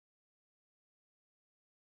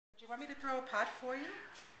Do you want me to throw a pot for you?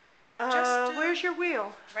 Where's your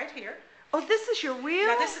wheel? Right here. Oh, this is your wheel?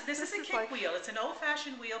 Now this is a kick wheel. It's an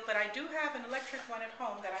old-fashioned wheel, but I do have an electric one at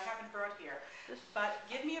home that I haven't brought here. But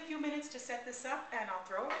give me a few minutes to set this up and I'll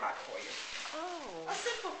throw a pot for you. Oh. A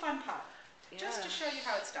simple fun pot. Just to show you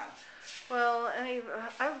how it's done. Well,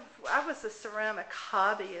 I was a ceramic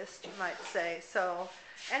hobbyist, you might say, so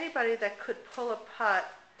anybody that could pull a pot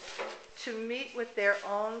to meet with their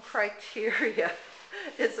own criteria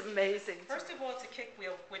is amazing. First of all, it's a kick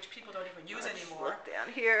wheel, which people don't even use anymore. Look down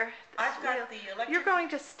here. I've got the electric... You're going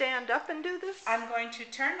to stand up and do this? I'm going to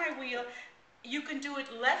turn my wheel. You can do it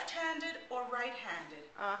left-handed or right-handed,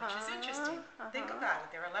 which is interesting. Think about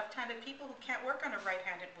it. There are left-handed people who can't work on a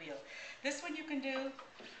right-handed wheel. This one you can do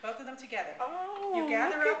both of them together. Oh, you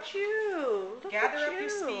gather look up, at you. Look gather at up you. your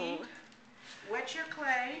speed, wet your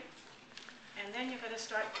clay, and then you're going to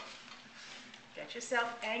start, get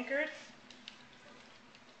yourself anchored.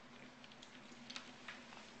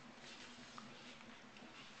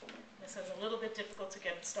 This is a little bit difficult to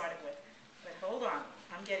get started with, but hold on,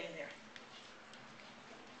 I'm getting there.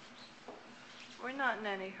 We're not in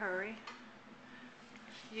any hurry.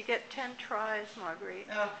 You get 10 tries, Marguerite.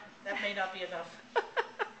 Oh, that may not be enough.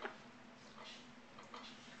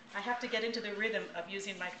 I have to get into the rhythm of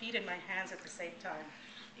using my feet and my hands at the same time.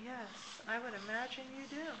 Yes, I would imagine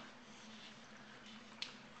you do.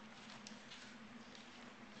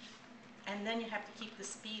 And then you have to keep the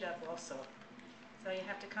speed up also. So you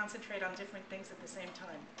have to concentrate on different things at the same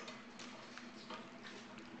time.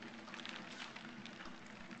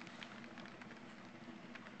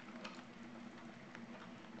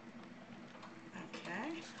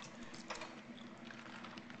 Okay.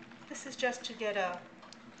 This is just to get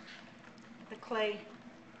the clay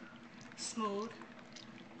smooth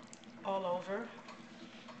all over,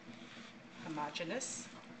 homogeneous.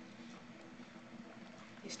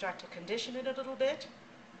 You start to condition it a little bit.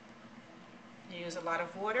 You use a lot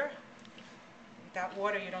of water. Without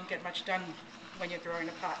water, you don't get much done when you're throwing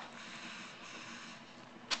a pot.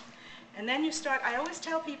 And then you start, I always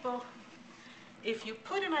tell people, if you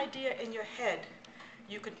put an idea in your head,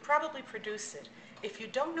 you can probably produce it. If you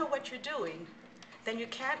don't know what you're doing, then you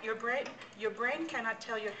can't, your brain cannot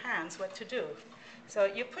tell your hands what to do. So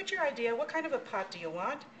you put your idea, what kind of a pot do you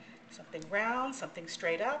want? Something round, something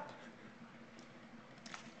straight up?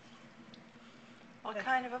 What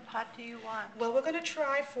kind of a pot do you want? Well, we're going to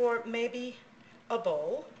try for maybe a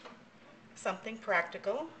bowl, something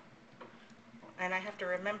practical. And I have to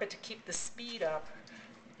remember to keep the speed up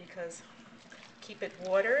because keep it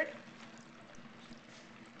watered.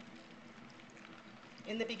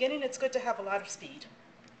 In the beginning, it's good to have a lot of speed.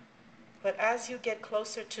 But as you get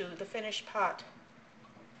closer to the finished pot,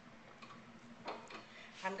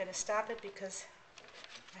 I'm going to stop it because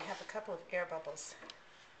I have a couple of air bubbles.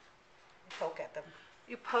 Poke at them.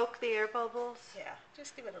 You poke the air bubbles? Yeah,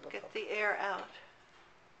 just give it a little Get poke. the air out.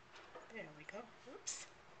 There we go. Oops.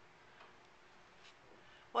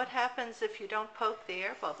 What happens if you don't poke the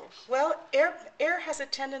air bubbles? Well, air has a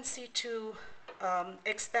tendency to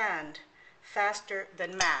expand faster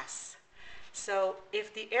than mass. So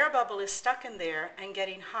if the air bubble is stuck in there and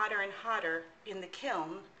getting hotter and hotter in the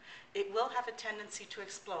kiln, it will have a tendency to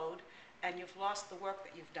explode and you've lost the work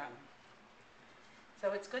that you've done.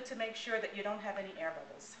 So it's good to make sure that you don't have any air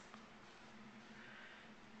bubbles.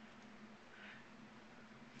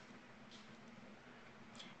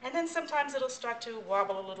 And then sometimes it'll start to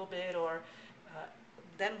wobble a little bit, or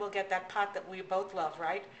then we'll get that pot that we both love,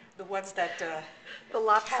 right? The ones that the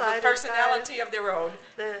lopsided have a personality of their own.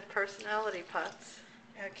 The personality pots.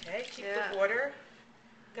 Okay, keep the water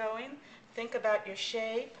going. Think about your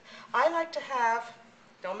shape. I like to have,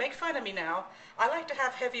 don't make fun of me now, I like to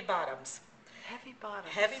have heavy bottoms. Heavy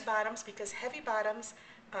bottoms. Heavy bottoms, because heavy bottoms,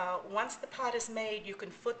 once the pot is made, you can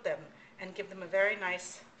foot them and give them a very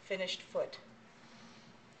nice finished foot.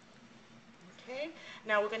 Okay,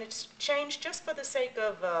 now we're going to change, just for the sake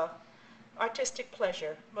of artistic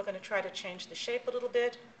pleasure, we're going to try to change the shape a little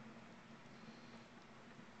bit.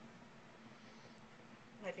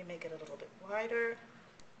 Maybe make it a little bit wider,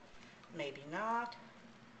 maybe not.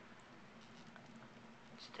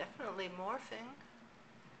 It's definitely morphing.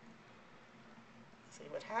 See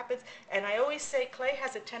what happens. And I always say clay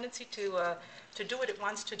has a tendency to do what it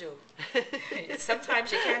wants to do.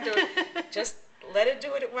 Sometimes you can't do it. Just let it do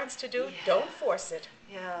what it wants to do. Yeah. Don't force it.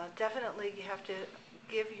 Yeah, definitely you have to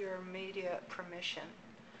give your media permission,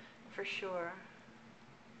 for sure.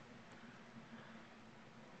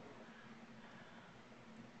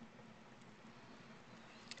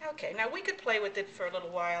 Okay, now we could play with it for a little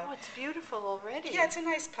while. Oh, it's beautiful already. Yeah, it's a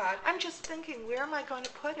nice pot. I'm just thinking, where am I going to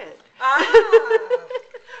put it? Ah,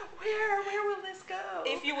 Where will this go?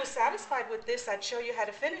 If you were satisfied with this, I'd show you how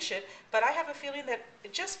to finish it, but I have a feeling that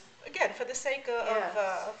just, again, for the sake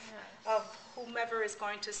Yes, of whomever is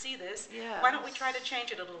going to see this, yes. why don't we try to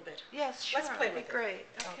change it a little bit? Yes, sure. Let's play That'd with be it. great.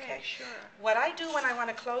 Okay, Okay. sure. What I do when I want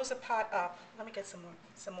to close a pot up, let me get some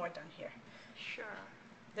more done here. Sure.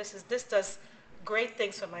 This does great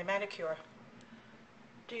things for my manicure.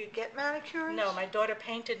 Do you get manicures? No, my daughter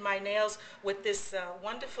painted my nails with this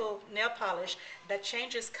wonderful nail polish that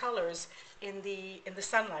changes colors in the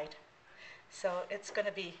sunlight. So it's going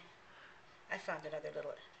to be, I found another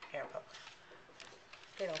little hair poke.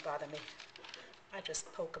 They don't bother me. I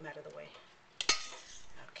just poke them out of the way.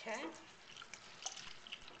 Okay.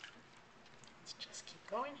 Let's just keep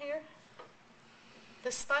going here.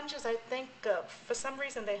 The sponges, I think, for some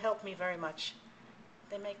reason, they help me very much.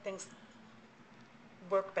 They make things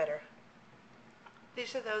work better.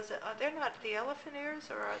 These are those, they're not the elephant ears,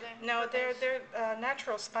 or are they? No, they're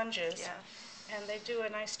natural sponges. Yes. And they do a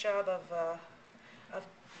nice job of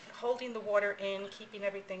holding the water in, keeping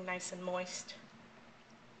everything nice and moist.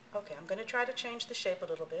 Okay, I'm going to try to change the shape a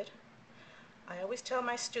little bit. I always tell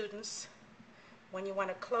my students, when you want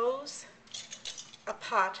to close a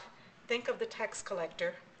pot, think of the tax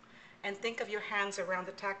collector and think of your hands around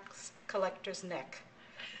the tax collector's neck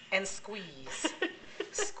and squeeze,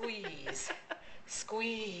 squeeze,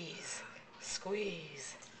 squeeze,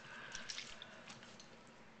 squeeze.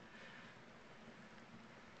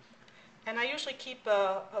 And I usually keep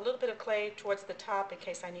a little bit of clay towards the top in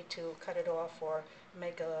case I need to cut it off or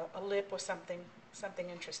make a lip or something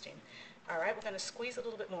interesting. All right, we're going to squeeze a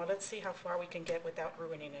little bit more. Let's see how far we can get without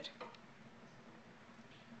ruining it.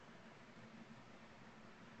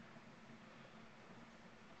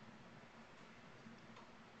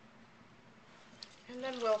 And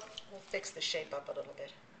then we'll fix the shape up a little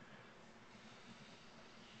bit.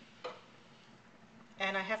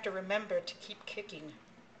 And I have to remember to keep kicking.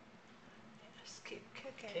 Just keep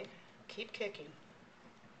kicking. Keep kicking.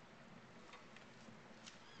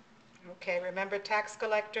 Okay, remember tax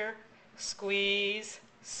collector, squeeze,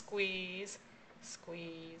 squeeze,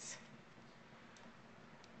 squeeze.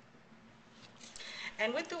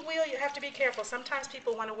 And with the wheel, you have to be careful. Sometimes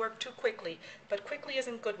people want to work too quickly, but quickly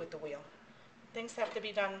isn't good with the wheel. Things have to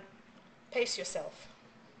be done, pace yourself.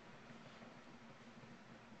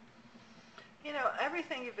 You know,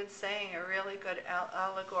 everything you've been saying are really good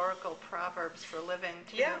allegorical proverbs for living,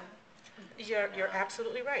 too. Yeah, you're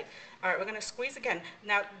absolutely right. All right, we're going to squeeze again.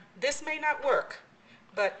 Now, this may not work,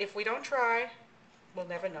 but if we don't try, we'll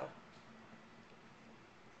never know.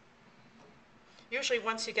 Usually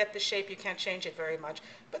once you get the shape, you can't change it very much,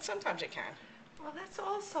 but sometimes you can. Well, that's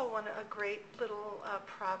also a great little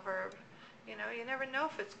proverb. You know, you never know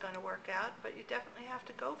if it's going to work out, but you definitely have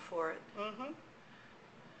to go for it. Mm-hmm.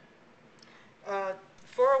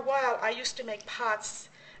 For a while, I used to make pots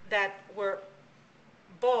that were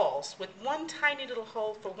balls with one tiny little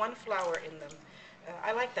hole for one flower in them.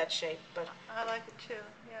 I like that shape, but I like it too,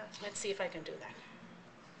 yes. let's see if I can do that.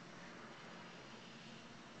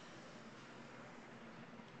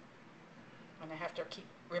 And I have to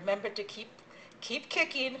remember to keep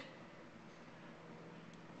kicking.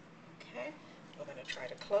 Okay, we're going to try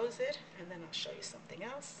to close it, and then I'll show you something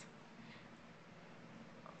else.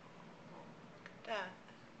 Look at that.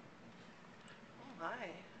 Oh my.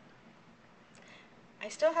 I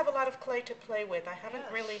still have a lot of clay to play with. I haven't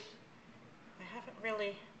Yes.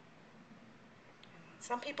 really,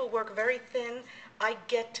 some people work very thin. I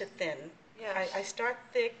get to thin. Yes. I start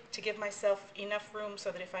thick to give myself enough room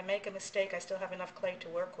so that if I make a mistake, I still have enough clay to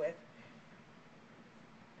work with.